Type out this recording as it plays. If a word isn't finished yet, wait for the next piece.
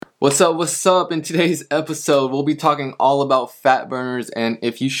What's up? What's up? In today's episode, we'll be talking all about fat burners and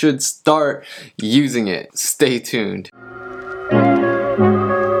if you should start using it. Stay tuned.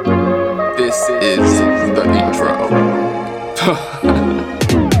 This is the intro.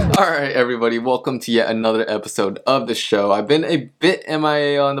 Alright everybody, welcome to yet another episode of the show. I've been a bit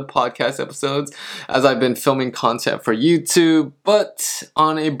MIA on the podcast episodes as I've been filming content for YouTube, but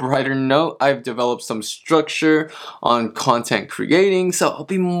on a brighter note, I've developed some structure on content creating, so I'll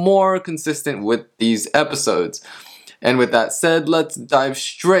be more consistent with these episodes. And with that said, let's dive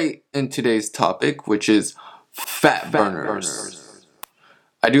straight into today's topic, which is fat burners.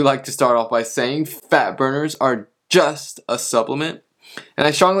 I do like to start off by saying fat burners are just a supplement. And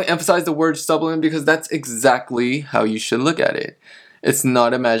I strongly emphasize the word supplement because that's exactly how you should look at it. It's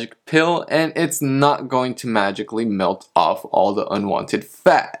not a magic pill and it's not going to magically melt off all the unwanted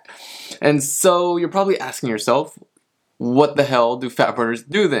fat. And so you're probably asking yourself, what the hell do fat burners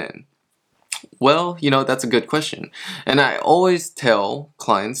do then? Well, that's a good question. And I always tell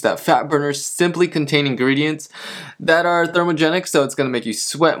clients that fat burners simply contain ingredients that are thermogenic, so it's going to make you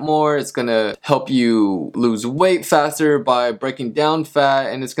sweat more, it's going to help you lose weight faster by breaking down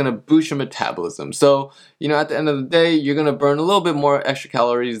fat, and it's going to boost your metabolism. So, at the end of the day, you're going to burn a little bit more extra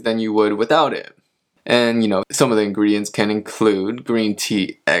calories than you would without it. And, some of the ingredients can include green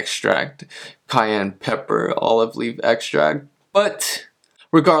tea extract, cayenne pepper, olive leaf extract, but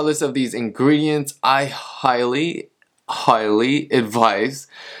regardless of these ingredients, I highly advise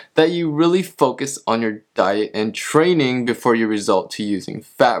that you really focus on your diet and training before you resort to using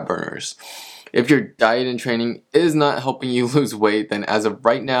fat burners. If your diet and training is not helping you lose weight, then as of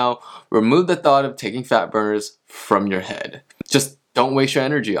right now, remove the thought of taking fat burners from your head. Just don't waste your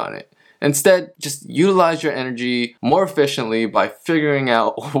energy on it. Instead, just utilize your energy more efficiently by figuring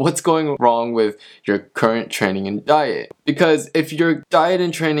out what's going wrong with your current training and diet. Because if your diet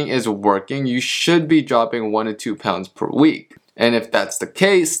and training is working, you should be dropping 1 to 2 pounds per week. And if that's the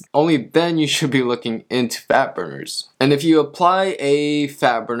case, only then you should be looking into fat burners. And if you apply a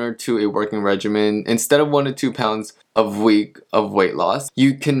fat burner to a working regimen, instead of 1 to 2 pounds a week of weight loss,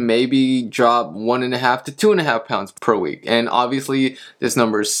 you can maybe drop 1.5 to 2.5 pounds per week. And obviously, this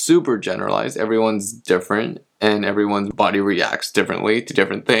number is super generalized. Everyone's different and everyone's body reacts differently to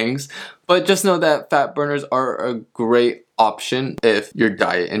different things. But just know that fat burners are a great option if your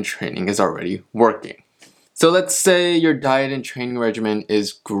diet and training is already working. So let's say your diet and training regimen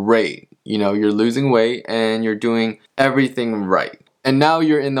is great. You're losing weight and you're doing everything right. And now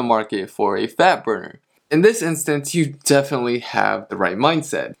you're in the market for a fat burner. In this instance, you definitely have the right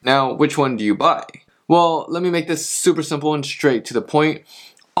mindset. Now, which one do you buy? Well, let me make this super simple and straight to the point.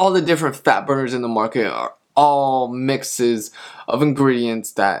 All the different fat burners in the market are all mixes of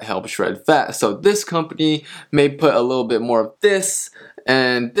ingredients that help shred fat. So this company may put a little bit more of this,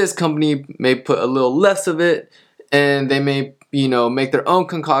 and this company may put a little less of it, and they may, make their own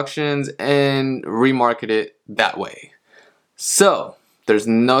concoctions and remarket it that way. So there's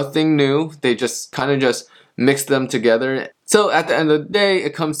nothing new. They just mix them together. So at the end of the day,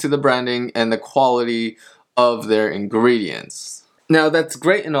 it comes to the branding and the quality of their ingredients. Now that's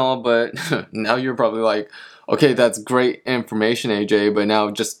great and all, but now you're probably like, okay, that's great information, AJ, but now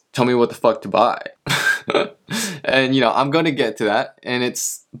just tell me what the fuck to buy. And I'm going to get to that,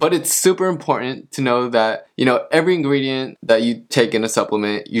 but it's super important to know that every ingredient that you take in a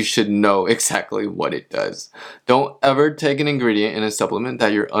supplement, you should know exactly what it does. Don't ever take an ingredient in a supplement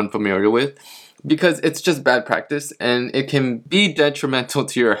that you're unfamiliar with, because it's just bad practice and it can be detrimental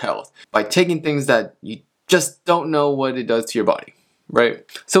to your health by taking things that you just don't know what it does to your body. Right.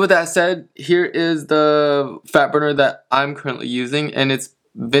 So with that said, here is the fat burner that I'm currently using, and it's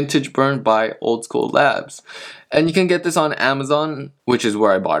Vintage Burn by Old School Labs. And you can get this on Amazon, which is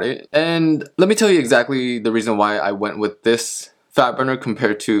where I bought it. And let me tell you exactly the reason why I went with this fat burner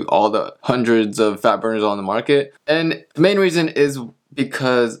compared to all the hundreds of fat burners on the market. And the main reason is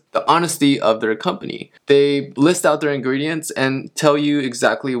because the honesty of their company. They list out their ingredients and tell you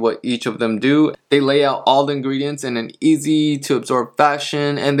exactly what each of them do. They lay out all the ingredients in an easy to absorb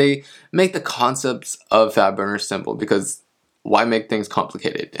fashion, and they make the concepts of fat burners simple, because why make things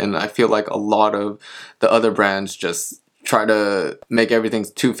complicated? And I feel like a lot of the other brands just try to make everything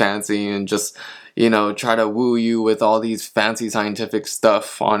too fancy and just, try to woo you with all these fancy scientific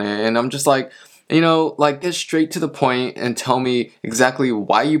stuff on it. And I'm just like, get straight to the point and tell me exactly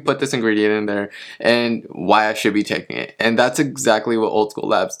why you put this ingredient in there and why I should be taking it. And that's exactly what Old School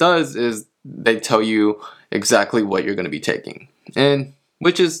Labs does, is they tell you exactly what you're going to be taking. And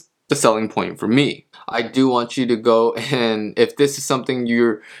which is the selling point for me. I do want you to go, and if this is something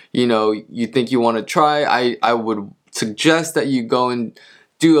you think you want to try, I would suggest that you go and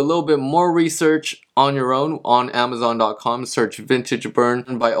do a little bit more research on your own on Amazon.com. Search Vintage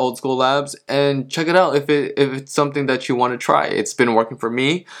Burn by Old School Labs and check it out if it's something that you want to try. It's been working for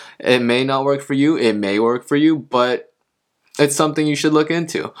me. It may not work for you. It may work for you, but it's something you should look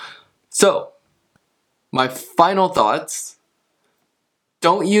into. So, my final thoughts.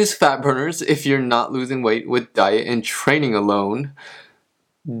 Don't use fat burners if you're not losing weight with diet and training alone.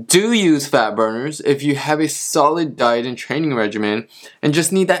 Do use fat burners if you have a solid diet and training regimen and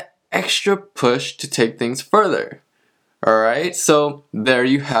just need that extra push to take things further. Alright, so there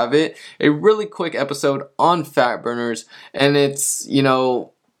you have it. A really quick episode on fat burners, and it's,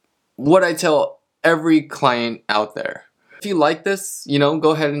 what I tell every client out there. If you like this,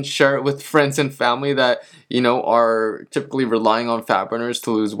 go ahead and share it with friends and family that, are typically relying on fat burners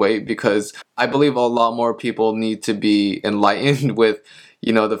to lose weight, because I believe a lot more people need to be enlightened with,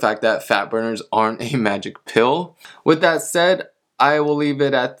 the fact that fat burners aren't a magic pill. With that said, I will leave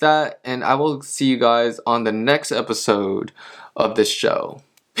it at that, and I will see you guys on the next episode of this show.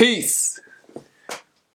 Peace!